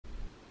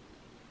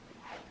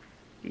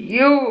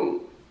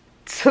YouTube.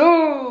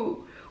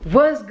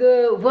 What's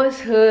good? What's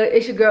hood?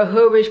 It's your girl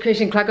Hood Rich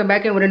Christian, clocking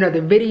back in with another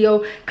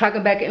video,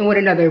 clocking back in with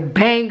another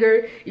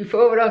banger. You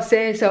feel what I'm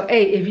saying? So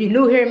hey, if you're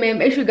new here, man,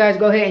 make sure you guys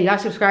go ahead and y'all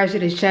subscribe to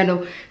this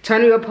channel,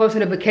 turn on your post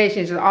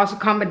notifications, and also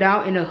comment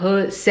down in the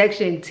hood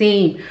section,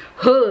 team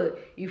hood.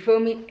 You feel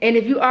me? And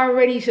if you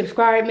already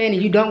subscribed, man,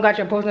 and you don't got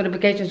your post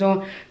notifications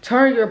on,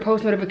 turn your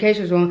post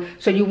notifications on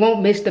so you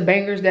won't miss the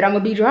bangers that I'm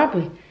gonna be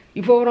dropping.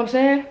 You feel what I'm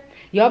saying?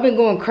 Y'all been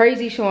going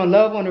crazy showing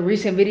love on the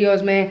recent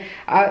videos, man.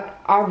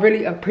 I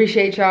really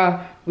appreciate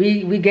y'all.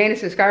 We gaining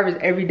subscribers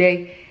every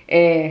day,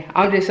 and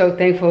I'm just so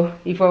thankful.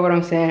 You feel what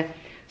I'm saying?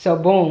 So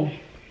boom,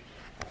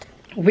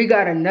 we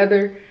got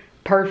another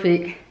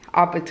perfect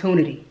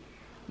opportunity.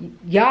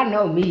 Y'all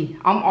know me,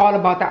 I'm all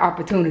about the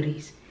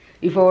opportunities.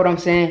 You feel what I'm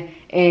saying?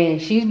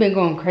 And she's been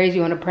going crazy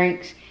on the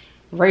pranks,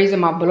 raising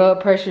my blood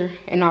pressure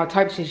and all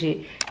types of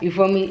shit. You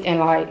feel me?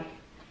 And like,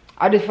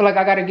 I just feel like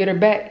I gotta get her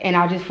back, and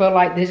I just feel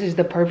like this is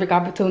the perfect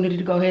opportunity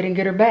to go ahead and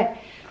get her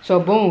back. So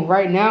boom,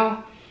 right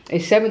now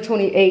it's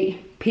 7:28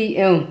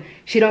 p.m.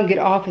 She don't get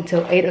off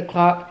until 8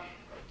 o'clock.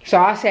 So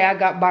I say I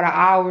got about an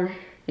hour,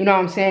 you know what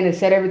I'm saying, to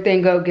set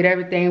everything up, get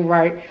everything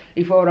right.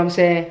 You feel what I'm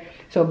saying?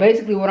 So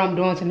basically what I'm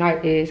doing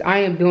tonight is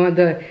I'm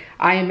ignoring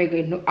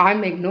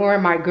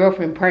my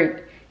girlfriend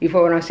prank. You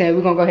feel what I'm saying?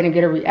 We're gonna go ahead and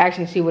get a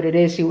reaction, see what it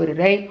is, see what it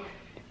ain't.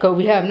 Cause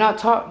we have not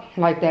talked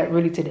like that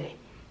really today.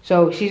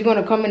 So she's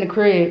gonna come in the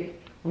crib,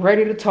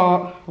 ready to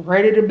talk,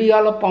 ready to be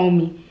all up on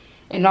me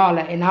and all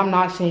that. And I'm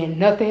not saying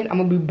nothing. I'm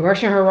gonna be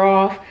brushing her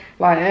off.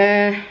 Like,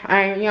 I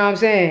ain't, you know what I'm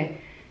saying?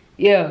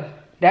 Yeah,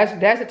 that's the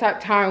type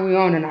of time we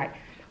on tonight.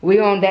 We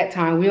on that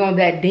time. We on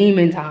that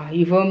demon time.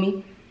 You feel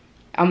me?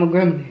 I'm a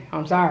gremlin.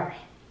 I'm sorry.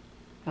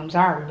 I'm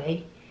sorry,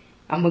 babe.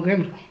 I'm a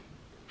gremlin.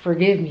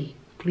 Forgive me,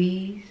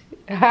 please.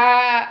 So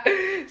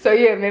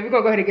yeah, man, we're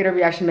gonna go ahead and get a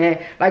reaction, man.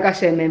 Like I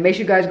said, man, make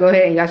sure you guys go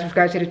ahead and y'all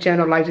subscribe to the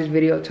channel, like this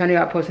video, turn on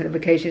y'all post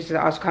notifications, and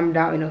also comment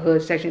down in the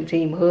hood section,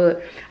 team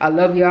hood. I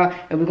love y'all,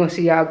 and we're gonna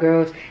see y'all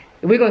girls.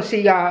 We're gonna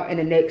see y'all in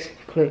the next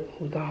clip.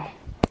 We gone.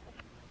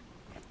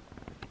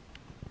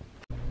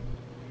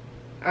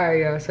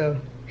 Alright, y'all, so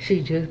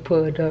she just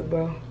pulled up,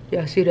 bro.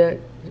 Y'all see that?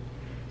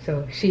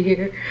 So she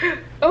here.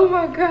 Oh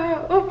my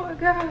god,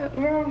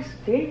 bro, I'm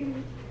scared.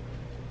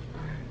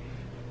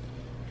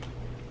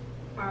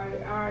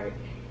 Alright.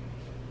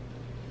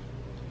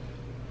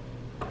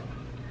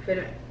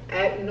 Finna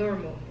act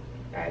normal.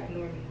 Stop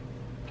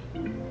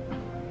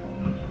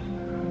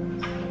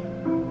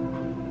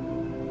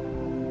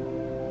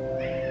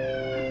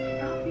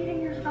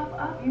beating yourself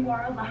up. You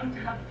are allowed to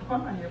have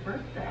fun on your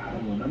birthday. I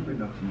don't remember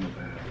nothing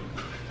about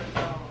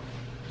it.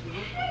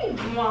 Hey,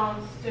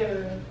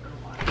 monster.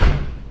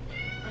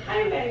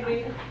 Hi,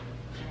 baby.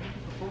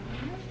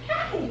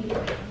 Hey.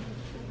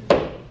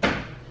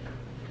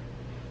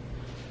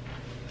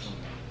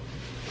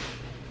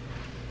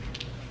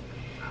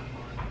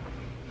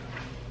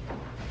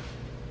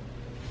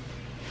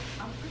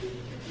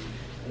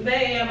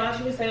 Babe, I bought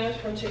you a sandwich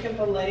from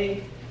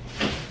Chick-fil-A.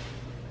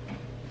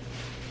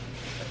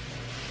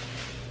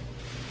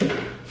 Did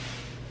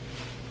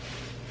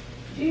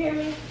you hear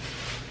me?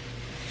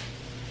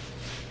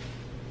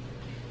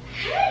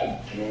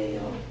 Hey,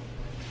 Gail.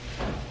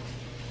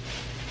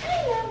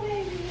 Hello,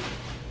 baby.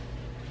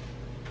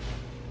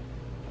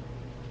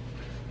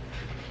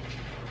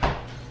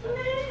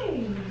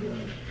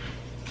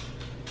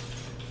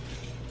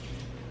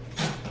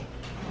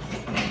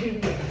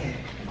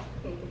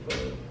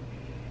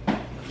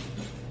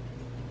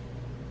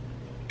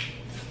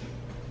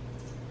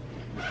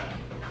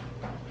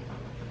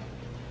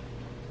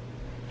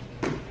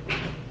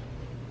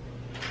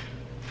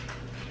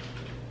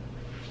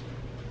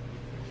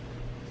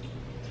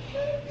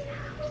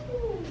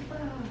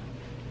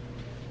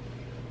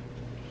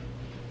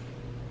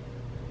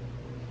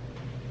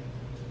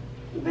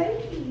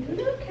 Baby,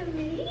 look at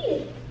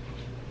me.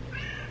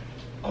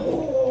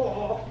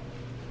 Oh,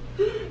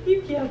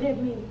 you yelled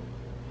at me.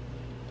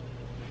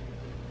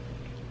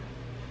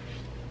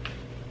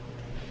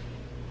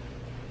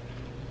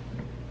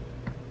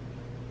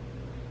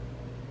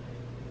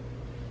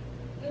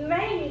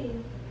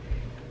 Man.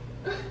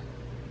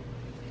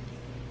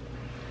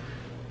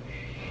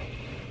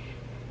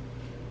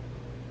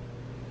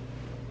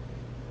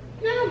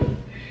 No.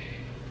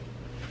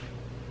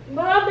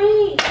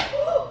 Bobby.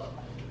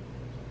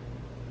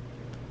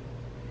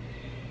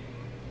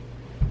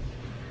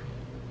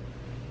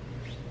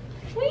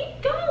 Where you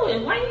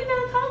going? Why you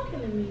not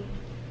talking to me?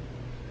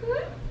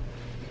 Huh?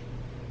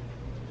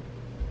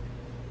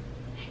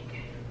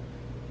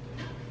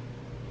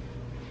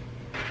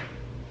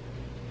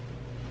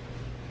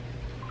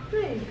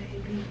 Hey,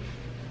 baby.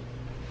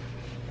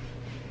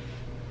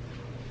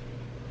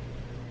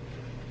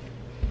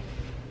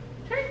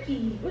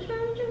 Turkey, what's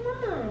wrong with your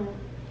mom?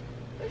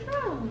 What's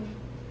wrong?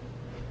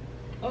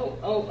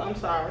 Oh, I'm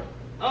sorry.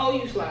 Oh,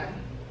 you sliding.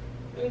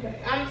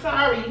 Okay, I'm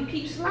sorry. You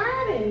keep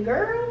sliding,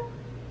 girl.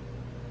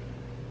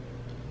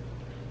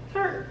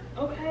 Turn.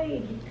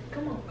 Okay,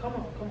 come on.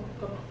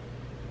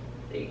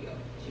 There you go.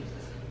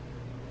 Jesus.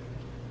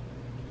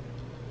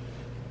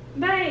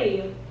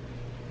 Babe,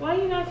 why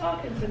you not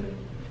talking to me?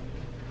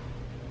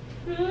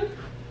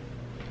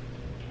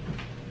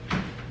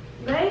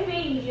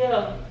 Baby,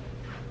 yeah.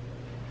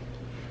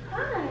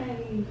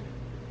 Hi.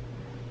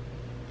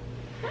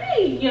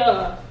 Hey,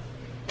 yeah.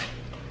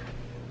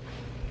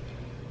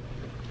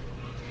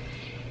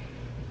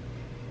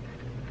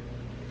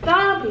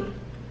 Dobby.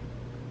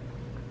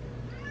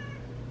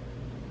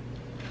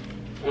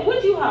 And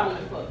what you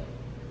hollering for?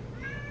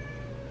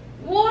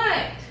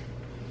 What?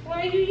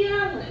 Why are you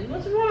yelling?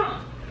 What's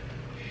wrong?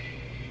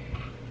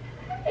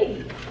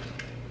 Hey.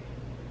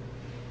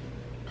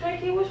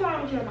 Turkey, what's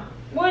wrong with your mom?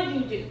 What did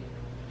you do?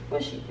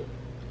 What'd she do?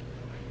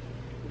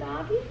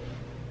 Dobby?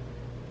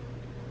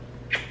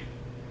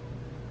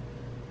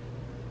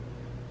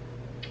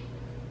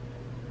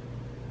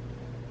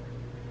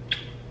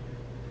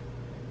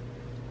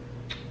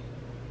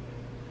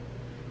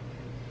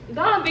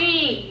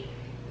 Dobby!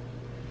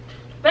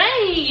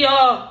 Babe!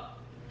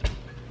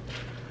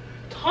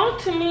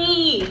 Talk to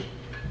me!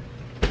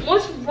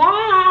 What's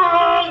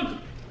wrong?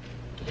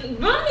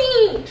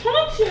 Mommy,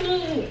 talk to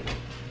me!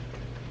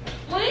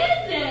 What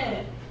is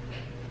it?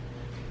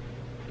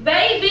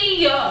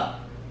 Baby!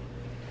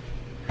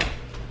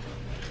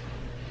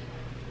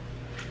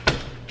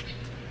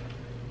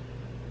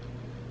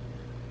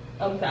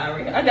 I'm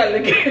sorry. I got a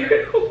little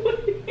carried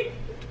away.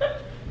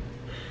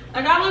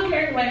 I got a little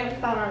carried away.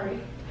 I'm sorry.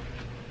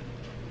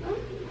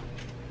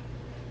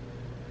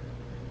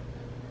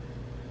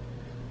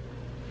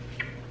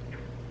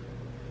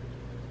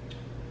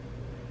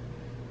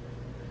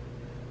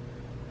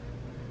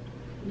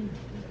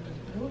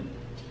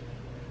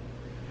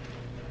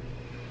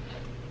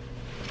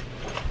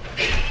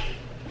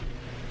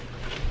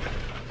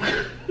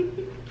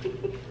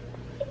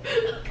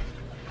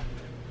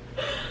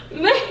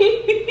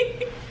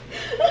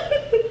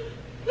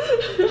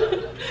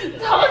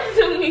 Talk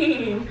to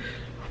me.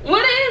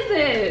 What is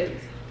it?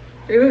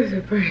 It was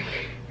a prank.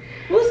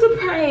 What's the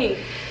prank?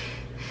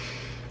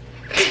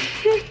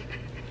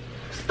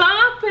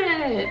 Stop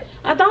it.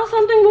 I thought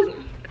something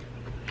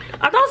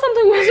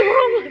was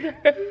wrong with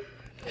her.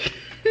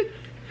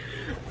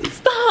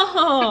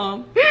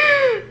 Stop.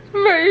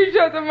 Man, you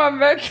shot in my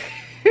back.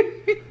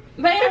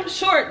 Man, I'm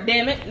short,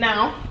 damn it,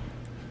 now.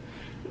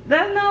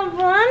 That's not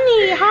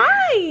funny.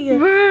 Hi.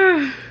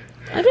 Bruh.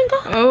 I didn't go.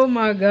 Oh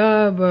my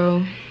god,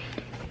 bro.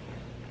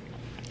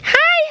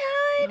 Hi,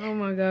 Hood. Oh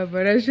my god,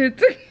 bro. That shit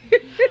took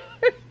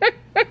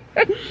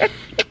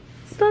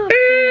Stop.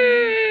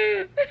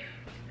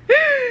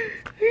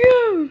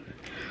 Yo.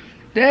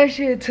 That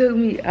shit took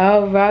me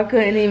out, bro. I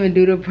couldn't even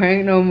do the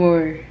prank no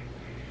more.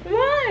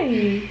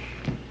 Why?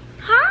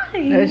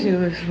 Hi. That shit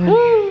was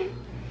funny.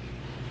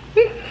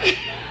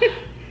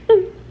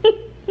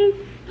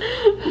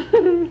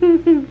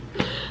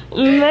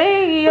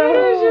 Man, Bro,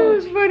 that shit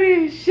was funny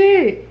as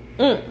shit.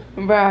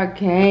 Bro, I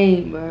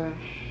can't, bro.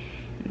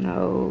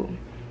 No.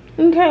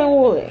 Okay,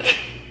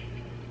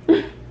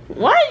 what?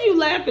 Why are you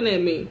laughing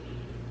at me?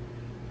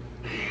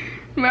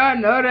 Man, I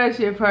know that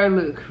shit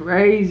probably look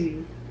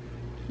crazy.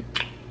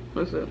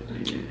 What's up?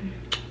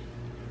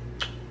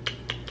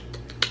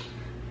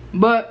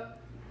 But,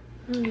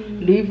 do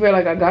you feel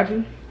like I got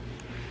you?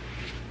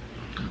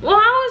 Well,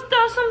 I always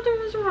thought something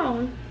was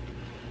wrong.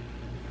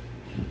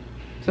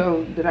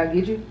 So, did I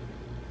get you?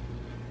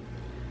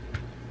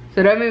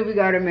 So that means we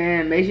got it,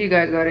 man. Make sure you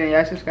guys go there and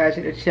y'all subscribe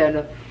to the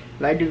channel.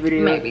 Like the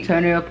video,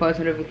 turn on your post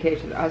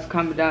notifications. I was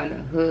comment down in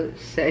the hood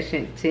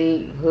section,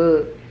 Team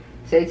Hood.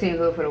 Say Team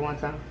Hood for the one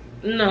time.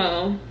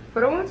 No.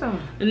 For the one time.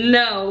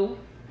 No.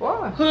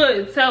 Why?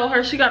 Hood, tell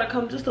her she gotta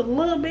come just a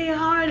little bit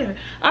harder.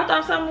 I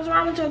thought something was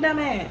wrong with your dumb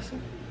ass.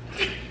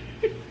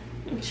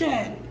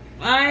 Shit.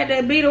 I had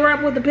to beat her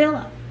up with the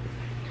pillow.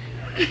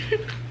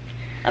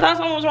 I thought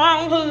something was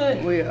wrong,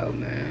 Hood. We out,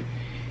 man.